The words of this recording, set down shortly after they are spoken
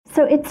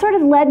So it sort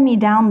of led me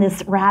down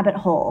this rabbit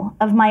hole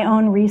of my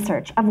own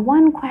research, of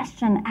one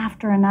question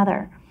after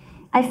another.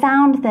 I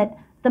found that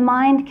the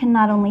mind can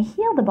not only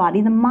heal the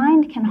body, the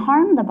mind can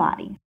harm the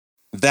body.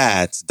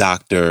 That's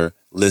Dr.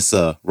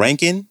 Lissa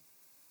Rankin,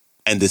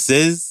 and this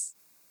is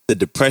the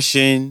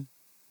Depression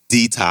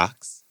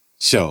Detox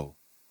Show.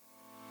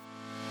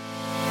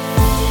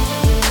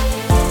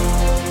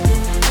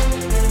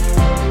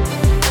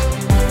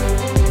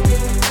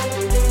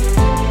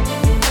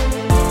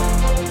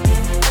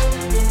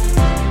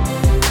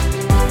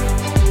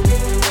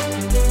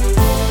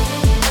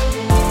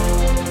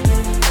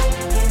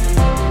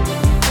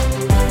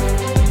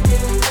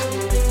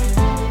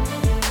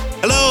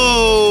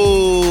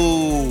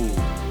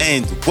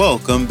 And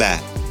welcome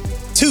back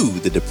to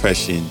the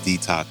Depression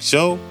Detox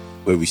Show,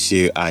 where we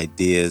share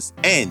ideas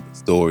and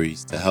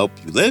stories to help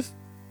you live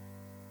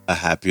a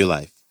happier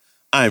life.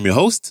 I'm your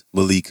host,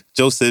 Malik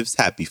Josephs.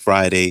 Happy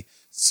Friday.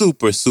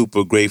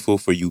 Super grateful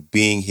for you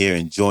being here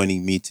and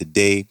joining me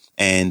today.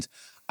 And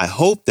I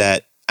hope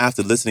that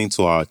after listening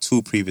to our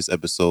 2 previous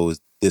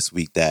episodes this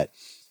week, that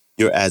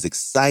you're as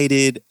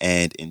excited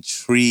and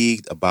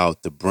intrigued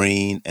about the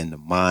brain and the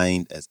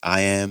mind as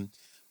I am.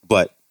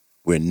 But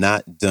we're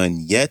not done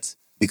yet,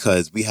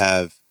 because we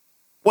have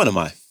one of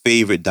my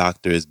favorite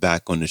doctors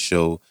back on the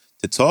show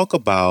to talk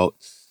about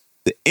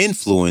the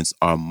influence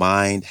our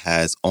mind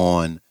has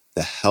on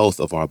the health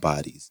of our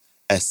bodies,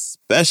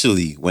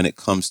 especially when it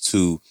comes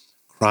to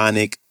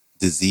chronic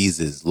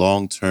diseases,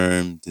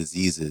 long-term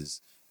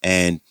diseases.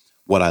 And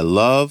what I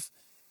love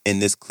in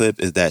this clip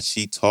is that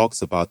she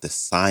talks about the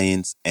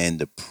science and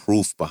the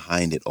proof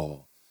behind it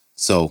all.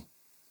 So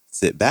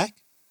sit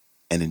back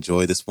and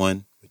enjoy this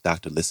one with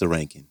Dr. Lissa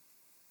Rankin.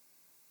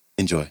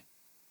 Enjoy.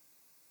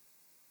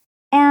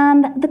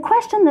 And the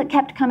question that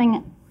kept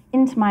coming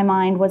into my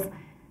mind was,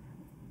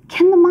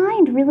 can the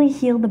mind really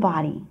heal the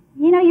body?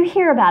 You know, you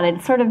hear about it,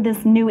 it's sort of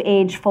this new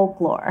age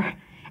folklore.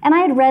 And I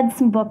had read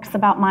some books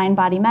about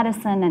mind-body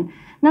medicine, and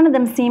none of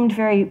them seemed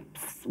very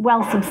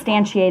well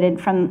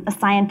substantiated from a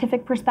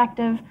scientific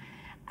perspective.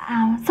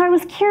 So I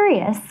was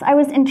curious, I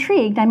was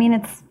intrigued. I mean,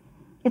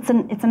 it's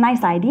a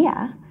nice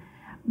idea.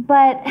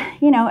 But,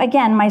 you know,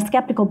 again, my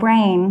skeptical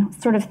brain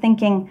sort of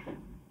thinking,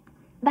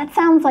 that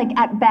sounds like,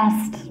 at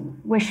best,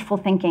 wishful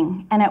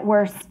thinking, and at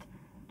worst,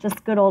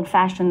 just good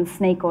old-fashioned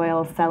snake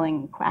oil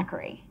selling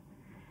quackery.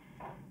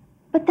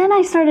 But then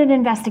I started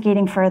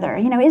investigating further.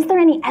 You know, is there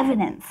any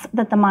evidence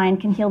that the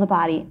mind can heal the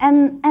body?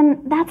 And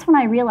that's when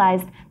I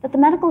realized that the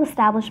medical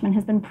establishment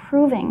has been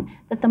proving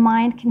that the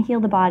mind can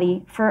heal the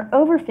body for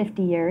over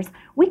 50 years.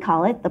 We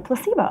call it the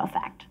placebo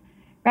effect,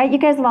 right? You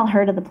guys have all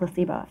heard of the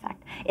placebo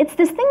effect. It's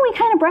this thing we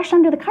kind of brush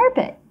under the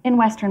carpet in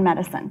Western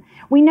medicine.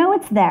 We know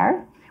it's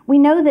there. We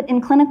know that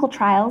in clinical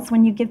trials,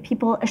 when you give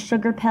people a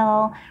sugar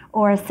pill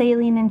or a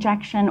saline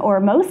injection, or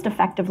most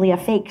effectively a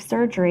fake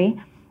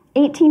surgery,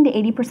 18 to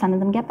 80%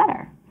 of them get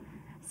better.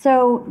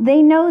 So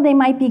they know they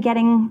might be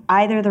getting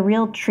either the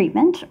real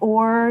treatment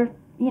or,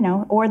 you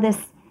know, or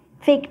this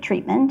fake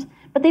treatment,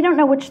 but they don't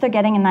know which they're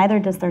getting, and neither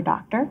does their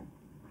doctor.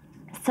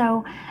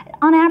 So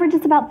on average,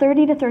 it's about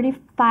 30 to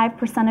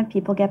 35% of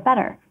people get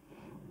better.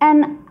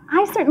 And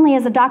I certainly,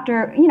 as a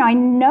doctor, you know, I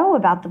know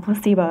about the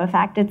placebo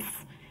effect.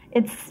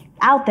 It's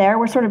out there,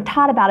 we're sort of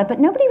taught about it, but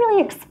nobody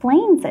really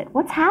explains it.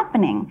 What's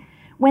happening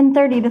when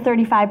 30 to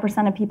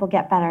 35% of people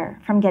get better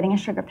from getting a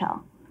sugar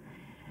pill?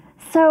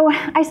 So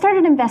I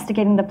started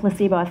investigating the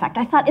placebo effect.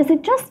 I thought, is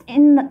it just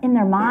in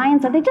their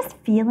minds? Are they just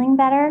feeling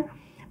better?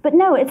 But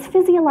no, it's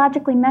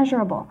physiologically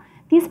measurable.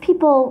 These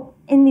people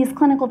in these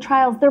clinical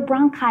trials, their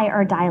bronchi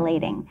are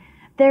dilating.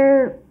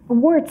 Their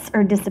warts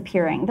are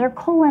disappearing. Their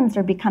colons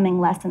are becoming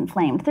less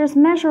inflamed. There's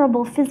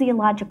measurable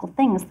physiological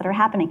things that are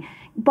happening.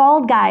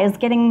 Bald guys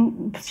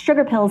getting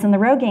sugar pills in the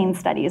Rogaine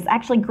studies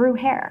actually grew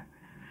hair.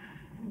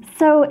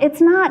 So it's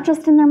not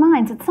just in their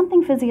minds. It's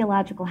something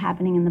physiological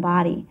happening in the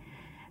body.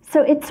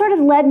 So it sort of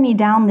led me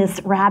down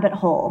this rabbit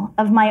hole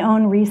of my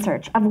own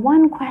research, of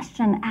one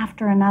question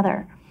after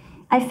another.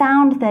 I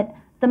found that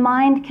the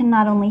mind can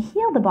not only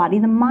heal the body,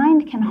 the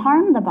mind can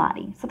harm the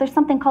body. So there's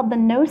something called the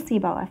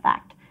nocebo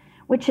effect,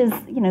 which is,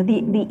 you know,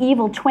 the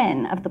evil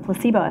twin of the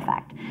placebo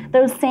effect.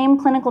 Those same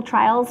clinical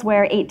trials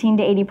where 18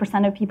 to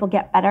 80% of people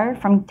get better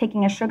from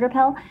taking a sugar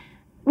pill,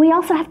 we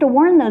also have to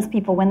warn those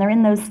people when they're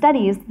in those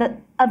studies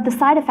of the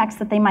side effects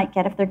that they might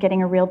get if they're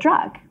getting a real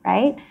drug,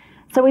 right?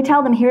 So we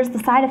tell them, here's the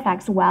side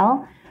effects.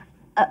 Well,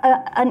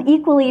 an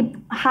equally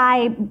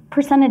high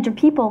percentage of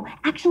people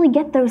actually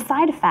get those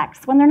side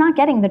effects when they're not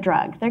getting the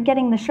drug. They're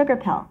getting the sugar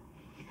pill.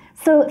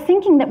 So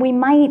thinking that we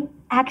might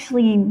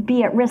actually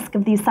be at risk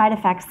of these side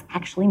effects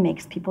actually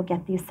makes people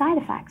get these side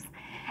effects.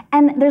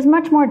 And there's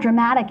much more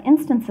dramatic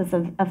instances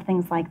of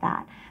things like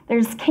that.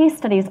 There's case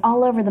studies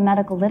all over the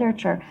medical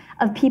literature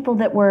of people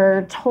that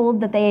were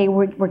told that they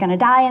were going to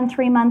die in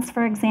 3 months,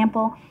 for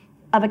example,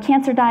 of a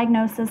cancer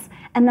diagnosis,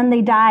 and then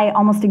they die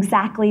almost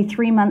exactly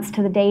 3 months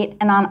to the date,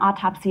 and on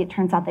autopsy it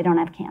turns out they don't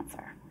have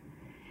cancer.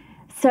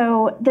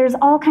 So there's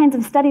all kinds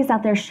of studies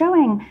out there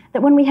showing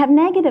that when we have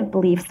negative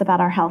beliefs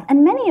about our health,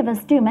 and many of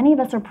us do, many of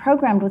us are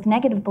programmed with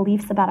negative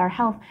beliefs about our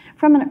health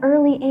from an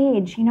early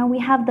age. We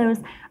have those,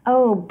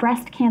 oh,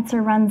 breast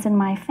cancer runs in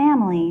my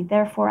family,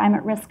 therefore I'm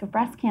at risk of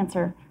breast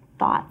cancer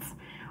thoughts.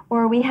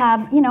 Or we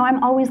have,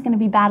 I'm always going to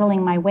be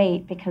battling my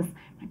weight because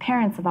my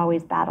parents have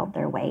always battled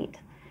their weight.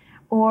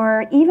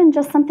 Or even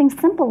just something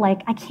simple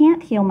like, I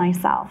can't heal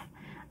myself.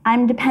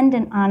 I'm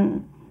dependent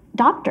on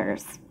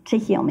doctors to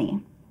heal me.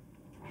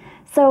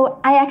 So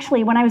I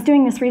actually, when I was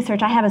doing this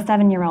research, I have a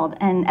 7-year-old,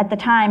 and at the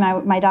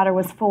time my daughter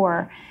was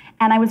 4,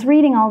 and I was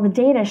reading all the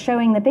data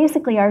showing that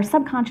basically our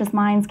subconscious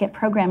minds get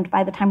programmed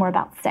by the time we're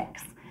about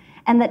 6,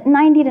 and that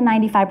 90 to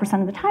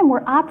 95% of the time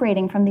we're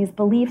operating from these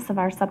beliefs of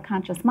our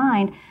subconscious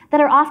mind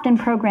that are often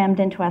programmed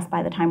into us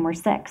by the time we're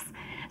 6.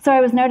 So I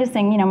was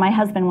noticing, my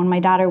husband, when my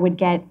daughter would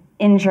get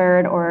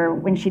injured or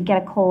when she'd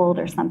get a cold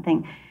or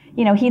something,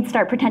 he'd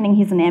start pretending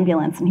he's an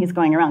ambulance and he's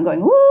going around going,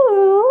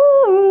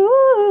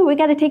 woo, we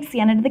got to take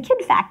Sienna to the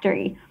kid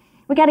factory.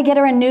 We got to get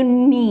her a new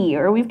knee,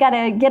 or we've got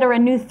to get her a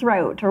new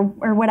throat, or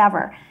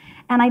whatever.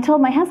 And I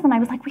told my husband, I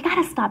was like, we got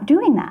to stop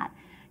doing that,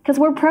 because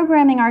we're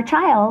programming our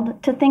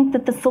child to think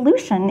that the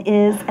solution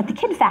is at the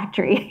kid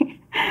factory,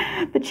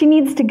 that she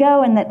needs to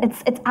go, and that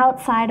it's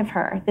outside of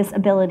her, this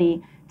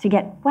ability to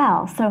get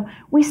well. So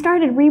we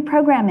started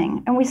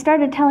reprogramming, and we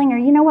started telling her,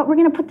 you know what, we're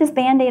going to put this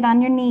Band-Aid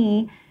on your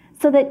knee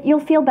so that you'll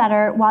feel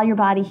better while your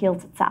body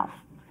heals itself.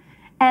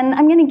 And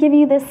I'm going to give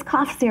you this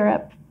cough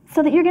syrup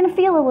so that you're going to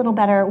feel a little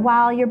better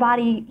while your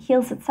body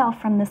heals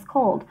itself from this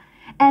cold.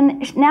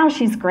 And now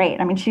she's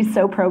great. I mean, she's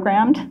so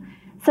programmed.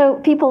 So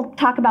people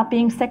talk about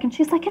being sick, and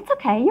she's like, it's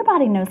okay, your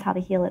body knows how to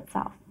heal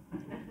itself.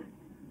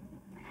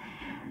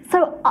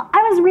 So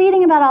I was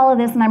reading about all of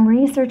this, and I'm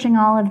researching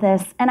all of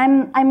this, and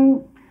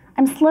I'm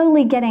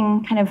slowly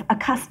getting kind of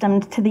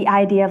accustomed to the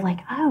idea of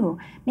like, oh,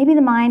 maybe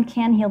the mind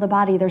can heal the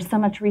body. There's so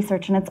much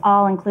research, and it's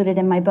all included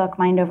in my book,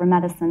 Mind Over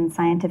Medicine,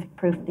 Scientific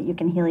Proof That You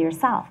Can Heal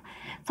Yourself.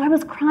 So I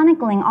was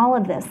chronicling all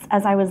of this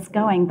as I was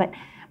going, but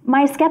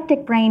my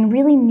skeptic brain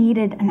really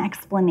needed an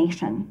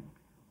explanation.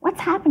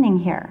 What's happening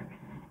here?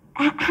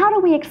 How do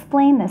we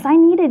explain this? I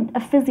needed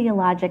a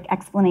physiologic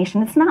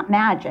explanation. It's not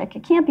magic.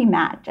 It can't be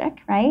magic,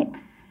 right?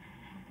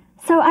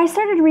 So I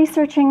started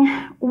researching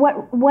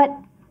what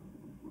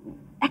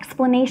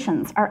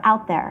explanations are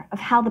out there of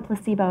how the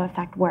placebo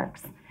effect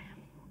works.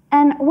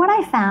 And what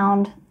I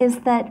found is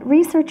that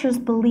researchers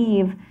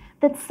believe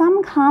that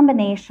some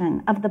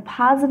combination of the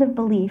positive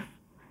belief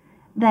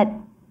that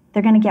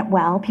they're going to get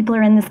well, people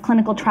are in this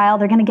clinical trial,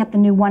 they're going to get the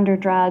new wonder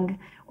drug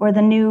or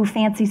the new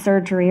fancy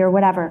surgery or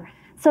whatever.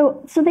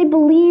 So they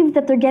believe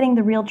that they're getting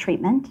the real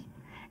treatment,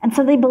 and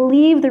so they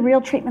believe the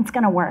real treatment's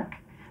going to work.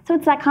 So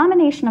it's that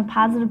combination of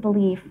positive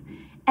belief.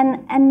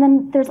 And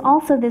then there's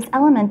also this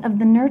element of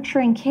the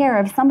nurturing care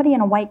of somebody in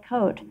a white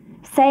coat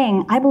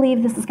saying, I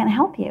believe this is going to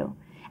help you.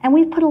 And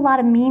we've put a lot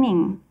of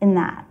meaning in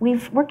that.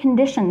 We're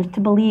conditioned to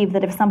believe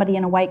that if somebody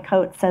in a white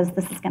coat says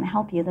this is going to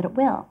help you, that it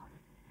will.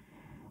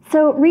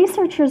 So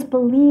researchers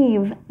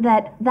believe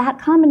that that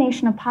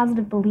combination of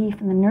positive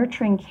belief and the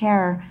nurturing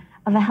care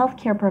of a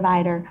healthcare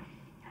provider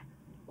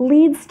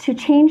leads to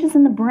changes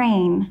in the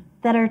brain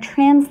that are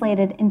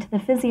translated into the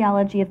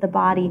physiology of the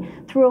body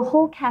through a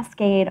whole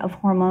cascade of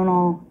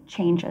hormonal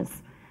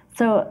changes.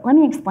 So let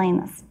me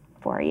explain this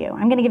for you.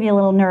 I'm going to give you a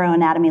little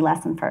neuroanatomy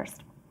lesson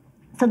first.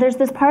 So there's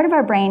this part of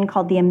our brain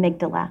called the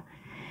amygdala.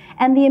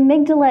 And the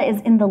amygdala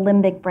is in the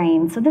limbic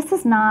brain. So this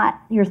is not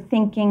your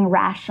thinking,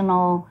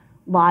 rational,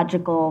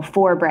 logical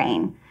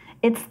forebrain.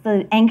 It's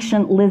the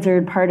ancient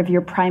lizard part of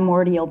your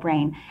primordial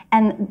brain.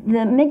 And the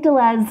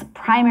amygdala's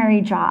primary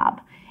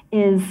job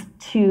is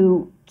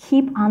to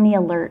keep on the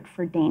alert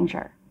for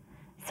danger.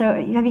 So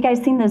have you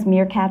guys seen those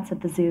meerkats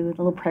at the zoo,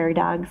 the little prairie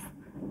dogs?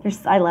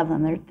 I love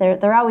them.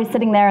 They're always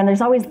sitting there, and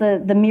there's always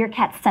the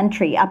meerkat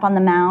sentry up on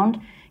the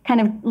mound,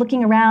 kind of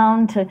looking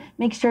around to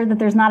make sure that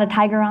there's not a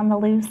tiger on the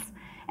loose.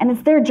 And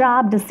it's their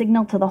job to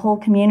signal to the whole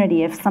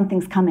community if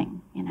something's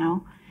coming,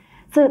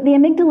 So the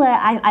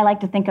amygdala, I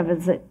like to think of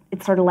as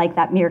it's sort of like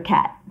that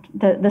meerkat,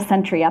 the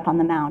sentry up on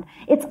the mound.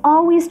 It's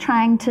always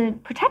trying to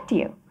protect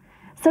you.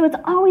 So it's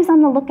always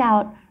on the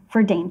lookout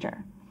for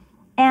danger.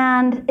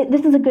 And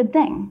this is a good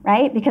thing,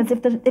 right? Because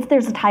if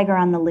there's a tiger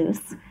on the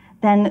loose,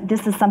 then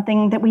this is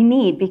something that we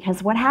need,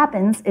 because what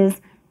happens is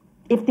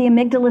if the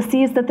amygdala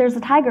sees that there's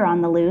a tiger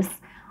on the loose,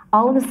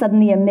 all of a sudden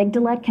the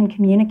amygdala can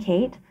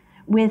communicate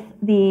with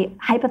the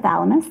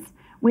hypothalamus,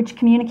 which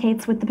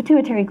communicates with the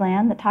pituitary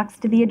gland that talks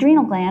to the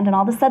adrenal gland, and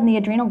all of a sudden the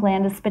adrenal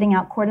gland is spitting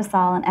out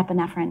cortisol and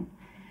epinephrine.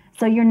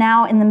 So you're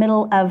now in the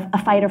middle of a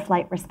fight or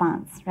flight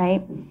response,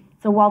 right?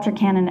 So Walter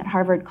Cannon at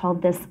Harvard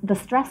called this the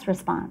stress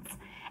response.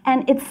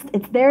 And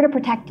it's there to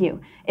protect you.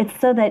 It's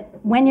so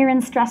that when you're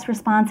in stress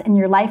response and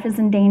your life is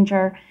in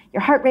danger,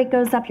 your heart rate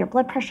goes up, your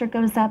blood pressure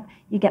goes up,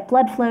 you get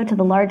blood flow to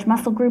the large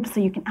muscle groups so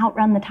you can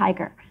outrun the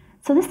tiger.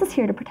 So this is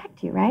here to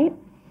protect you, right?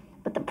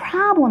 But the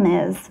problem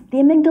is the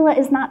amygdala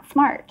is not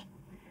smart.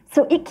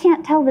 So it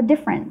can't tell the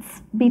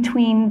difference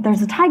between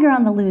there's a tiger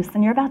on the loose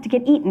and you're about to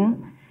get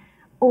eaten,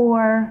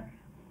 or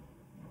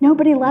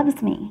nobody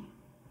loves me,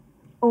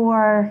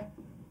 or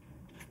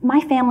my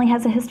family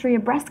has a history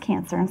of breast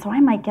cancer, and so I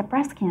might get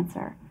breast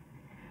cancer,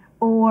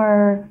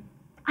 or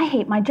I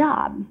hate my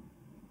job,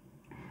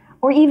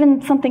 or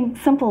even something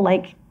simple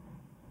like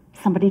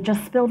somebody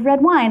just spilled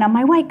red wine on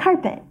my white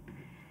carpet.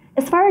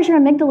 As far as your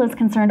amygdala is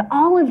concerned,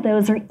 all of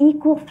those are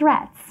equal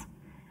threats.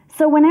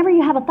 So whenever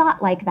you have a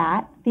thought like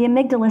that, the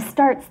amygdala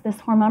starts this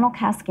hormonal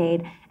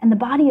cascade, and the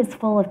body is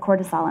full of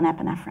cortisol and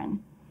epinephrine.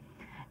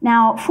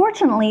 Now,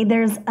 fortunately,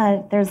 there's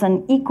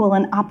an equal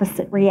and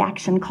opposite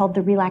reaction called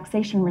the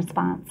relaxation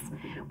response,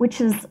 which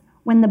is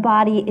when the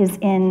body is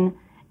in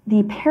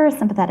the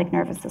parasympathetic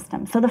nervous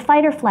system. So the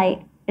fight or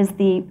flight is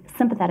the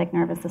sympathetic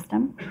nervous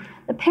system.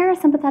 The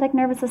parasympathetic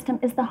nervous system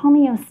is the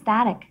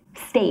homeostatic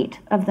state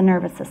of the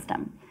nervous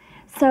system.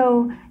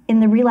 So in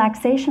the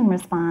relaxation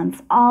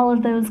response, all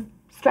of those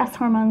stress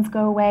hormones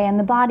go away, and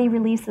the body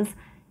releases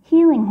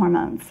healing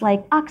hormones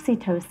like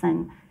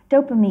oxytocin,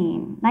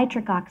 dopamine,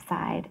 nitric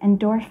oxide,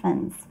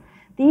 endorphins.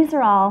 These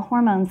are all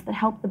hormones that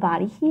help the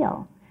body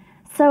heal.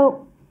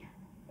 So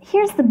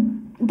here's the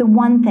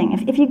one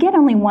thing. If you get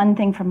only one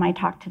thing from my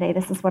talk today,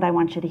 this is what I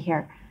want you to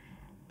hear.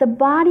 The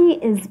body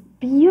is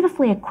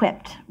beautifully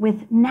equipped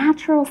with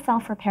natural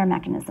self-repair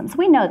mechanisms.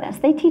 We know this.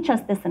 They teach us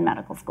this in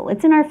medical school.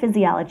 It's in our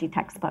physiology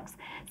textbooks.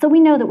 So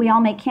we know that we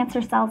all make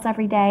cancer cells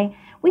every day.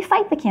 We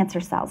fight the cancer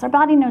cells. Our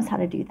body knows how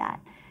to do that.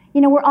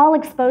 We're all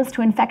exposed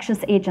to infectious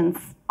agents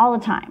all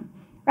the time,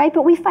 right?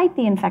 But we fight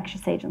the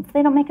infectious agents.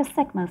 They don't make us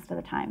sick most of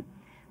the time.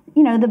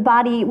 The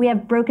body, we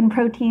have broken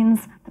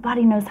proteins. The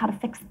body knows how to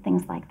fix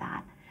things like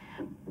that.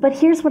 But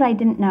here's what I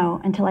didn't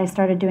know until I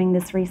started doing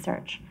this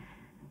research.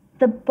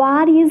 The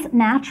body's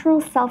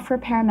natural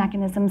self-repair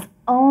mechanisms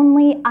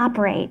only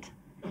operate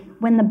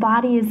when the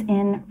body is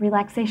in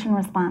relaxation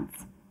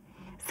response.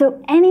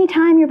 So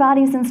anytime your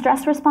body's in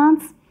stress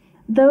response,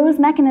 those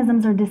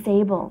mechanisms are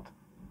disabled.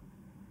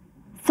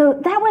 So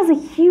that was a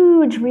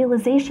huge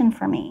realization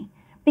for me,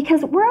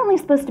 because we're only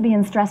supposed to be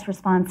in stress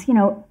response,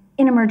 in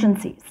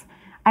emergencies.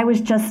 I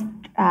was just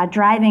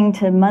driving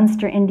to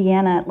Munster,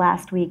 Indiana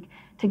last week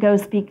to go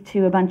speak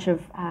to a bunch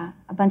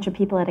of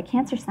people at a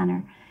cancer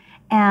center.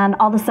 And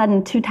all of a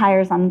sudden, 2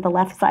 tires on the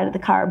left side of the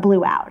car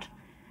blew out.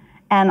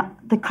 And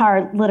the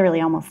car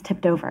literally almost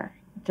tipped over.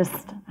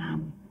 Just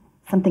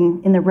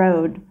something in the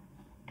road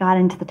got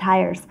into the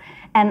tires.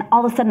 And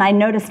all of a sudden, I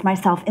noticed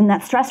myself in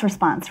that stress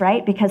response,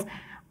 right? Because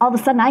all of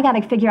a sudden, I got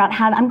to figure out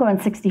I'm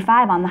going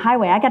 65 on the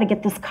highway. I got to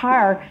get this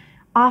car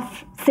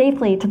off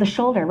safely to the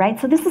shoulder, right?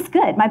 So this is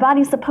good. My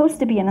body's supposed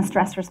to be in a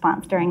stress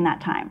response during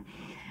that time.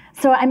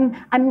 So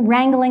I'm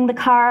wrangling the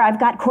car. I've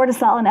got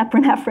cortisol and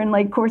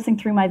epinephrine coursing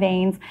through my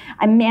veins.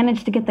 I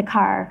managed to get the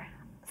car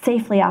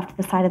safely off to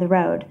the side of the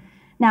road.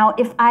 Now,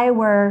 if I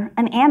were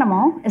an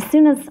animal, as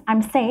soon as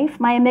I'm safe,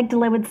 my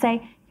amygdala would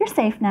say, "You're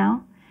safe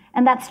now."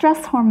 And that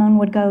stress hormone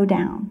would go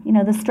down.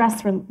 The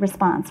stress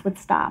response would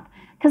stop.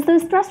 Because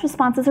those stress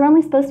responses are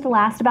only supposed to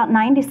last about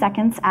 90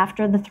 seconds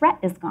after the threat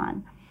is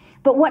gone.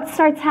 But what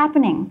starts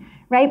happening?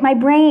 Right? My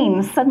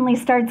brain suddenly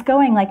starts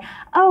going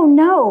oh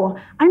no,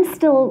 I'm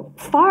still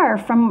far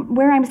from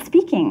where I'm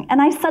speaking.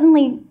 And I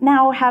suddenly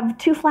now have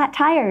 2 flat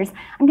tires.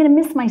 I'm going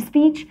to miss my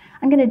speech.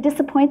 I'm going to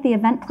disappoint the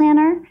event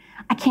planner.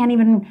 I can't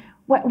even,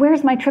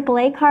 where's my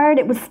AAA card?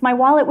 My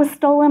wallet was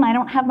stolen. I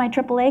don't have my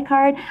AAA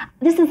card.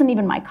 This isn't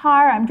even my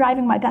car. I'm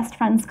driving my best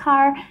friend's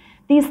car.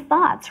 These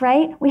thoughts,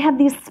 right? We have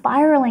these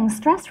spiraling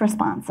stress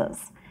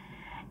responses.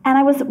 And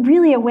I was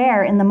really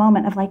aware in the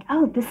moment of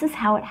oh, this is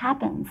how it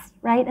happens,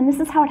 right? And this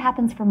is how it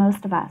happens for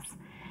most of us.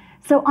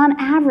 So on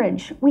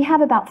average, we have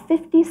about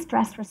 50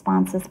 stress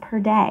responses per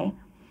day.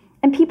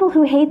 And people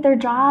who hate their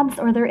jobs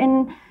or they're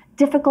in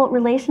difficult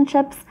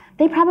relationships,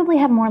 they probably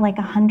have more like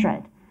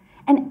 100.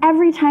 And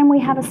every time we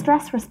have a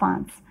stress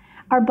response,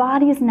 our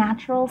body's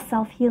natural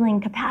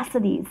self-healing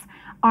capacities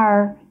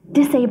are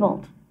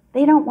disabled.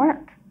 They don't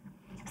work.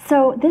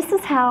 So this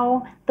is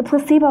how the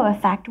placebo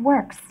effect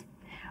works.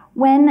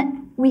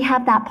 When we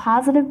have that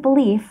positive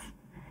belief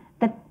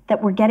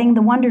that we're getting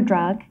the wonder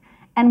drug,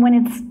 and when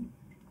it's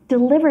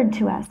delivered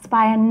to us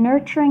by a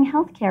nurturing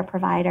healthcare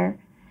provider,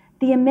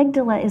 the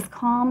amygdala is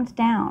calmed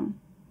down.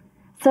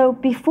 So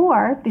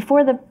before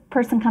the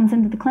person comes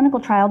into the clinical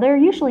trial, they're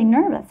usually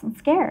nervous and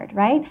scared,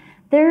 right?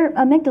 Their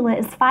amygdala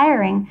is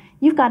firing,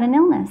 you've got an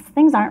illness,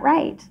 things aren't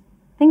right,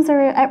 things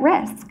are at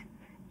risk.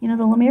 The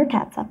Lemire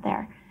cats up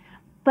there.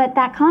 But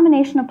that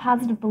combination of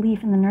positive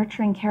belief in the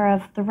nurturing care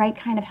of the right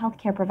kind of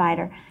healthcare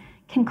provider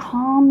can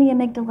calm the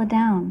amygdala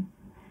down.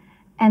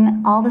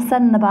 And all of a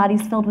sudden, the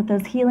body's filled with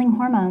those healing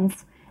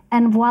hormones,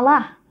 and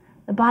voila,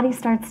 the body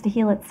starts to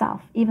heal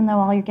itself, even though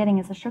all you're getting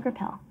is a sugar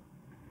pill.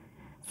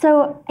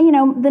 So,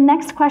 the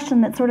next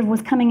question that sort of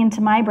was coming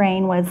into my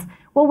brain was,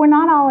 well, we're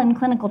not all in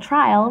clinical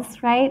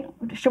trials, right?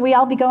 Should we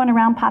all be going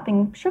around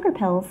popping sugar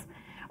pills?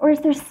 Or is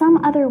there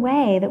some other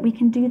way that we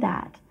can do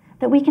that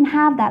we can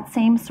have that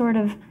same sort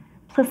of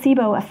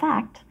placebo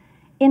effect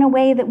in a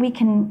way that we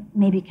can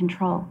maybe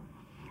control?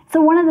 So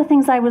one of the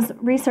things I was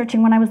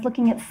researching when I was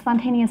looking at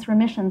spontaneous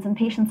remissions in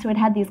patients who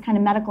had these kind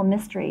of medical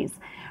mysteries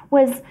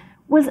was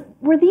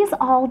were these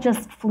all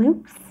just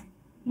flukes?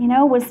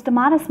 Was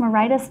stomatis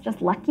moritis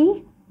just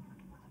lucky?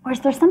 Or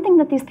is there something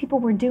that these people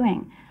were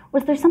doing?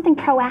 Was there something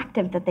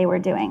proactive that they were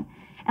doing?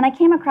 And I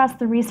came across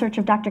the research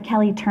of Dr.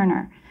 Kelly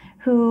Turner,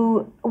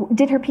 who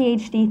did her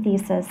PhD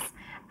thesis.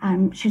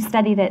 She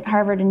studied at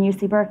Harvard and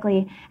UC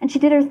Berkeley, and she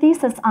did her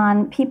thesis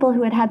on people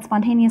who had had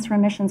spontaneous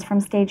remissions from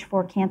stage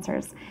 4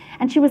 cancers.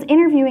 And she was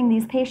interviewing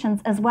these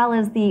patients as well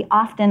as the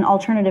often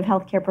alternative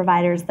healthcare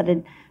providers that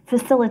had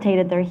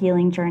facilitated their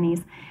healing journeys.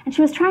 And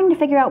she was trying to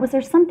figure out, was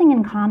there something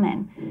in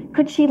common?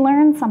 Could she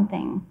learn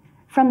something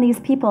from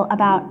these people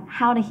about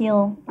how to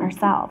heal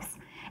ourselves?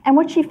 And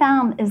what she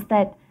found is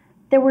that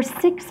there were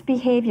 6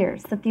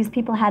 behaviors that these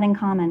people had in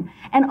common,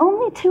 and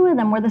only 2 of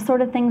them were the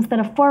sort of things that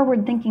a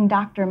forward-thinking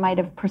doctor might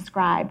have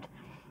prescribed.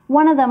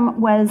 One of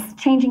them was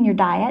changing your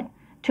diet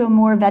to a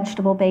more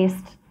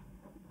vegetable-based,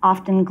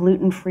 often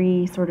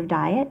gluten-free sort of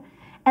diet,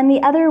 and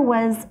the other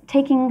was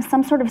taking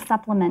some sort of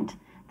supplement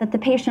that the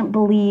patient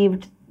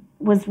believed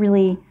was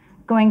really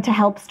going to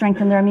help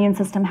strengthen their immune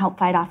system, help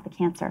fight off the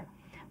cancer.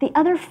 The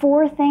other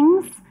 4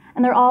 things,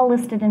 and they're all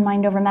listed in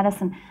Mind Over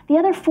Medicine, the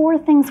other 4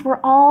 things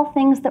were all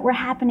things that were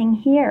happening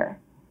here.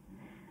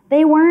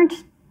 They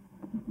weren't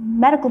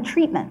medical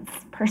treatments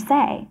per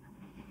se.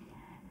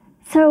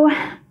 So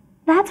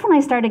that's when I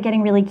started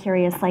getting really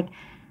curious, like,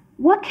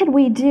 what could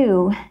we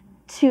do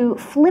to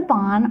flip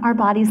on our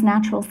body's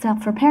natural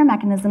self-repair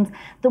mechanisms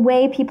the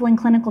way people in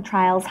clinical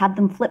trials have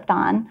them flipped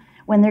on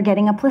when they're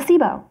getting a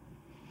placebo?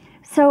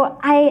 So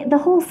the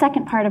whole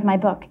second part of my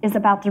book is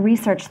about the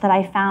research that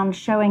I found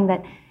showing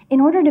that in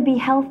order to be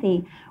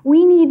healthy,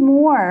 we need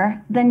more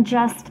than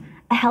just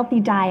a healthy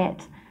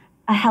diet,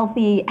 a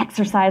healthy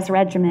exercise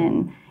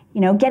regimen,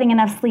 getting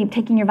enough sleep,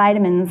 taking your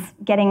vitamins,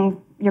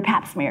 getting your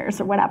pap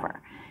smears or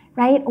whatever,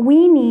 right?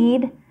 We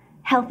need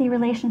healthy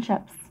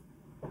relationships.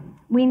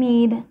 We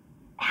need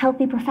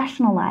healthy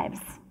professional lives.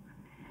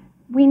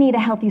 We need a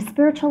healthy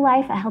spiritual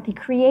life, a healthy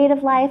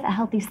creative life, a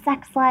healthy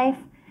sex life.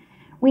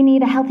 We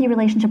need a healthy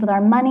relationship with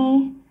our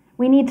money.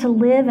 We need to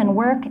live and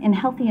work in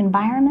healthy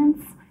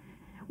environments.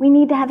 We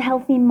need to have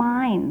healthy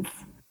minds.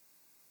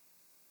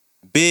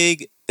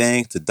 Big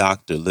thanks to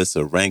Dr.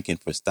 Lissa Rankin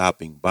for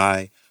stopping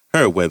by.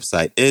 Her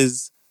website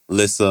is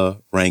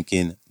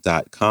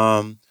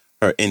lissarankin.com.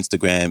 Her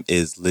Instagram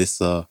is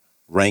Lissa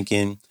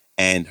Rankin.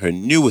 And her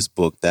newest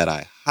book that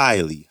I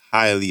highly,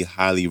 highly,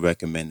 highly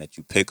recommend that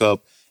you pick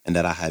up and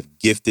that I have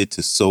gifted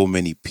to so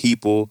many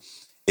people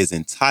is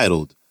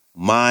entitled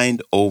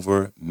Mind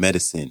Over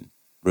Medicine,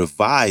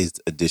 Revised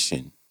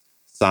Edition,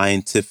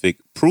 Scientific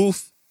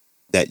Proof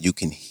that you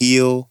can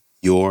heal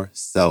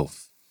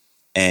yourself.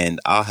 And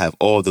I'll have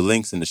all the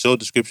links in the show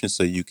description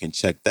so you can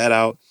check that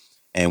out.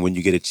 And when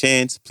you get a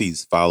chance,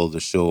 please follow the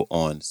show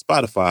on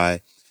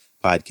Spotify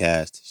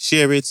podcast,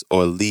 share it,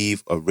 or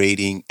leave a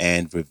rating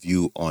and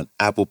review on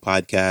Apple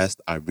Podcast.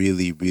 I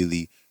really,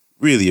 really,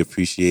 really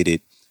appreciate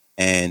it.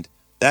 And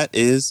that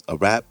is a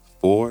wrap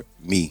for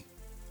me.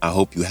 I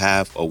hope you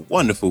have a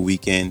wonderful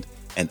weekend,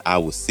 and I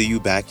will see you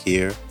back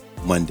here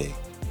Monday.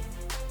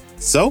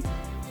 So,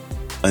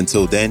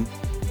 until then,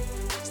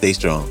 stay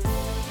strong.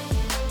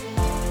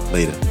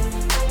 Later.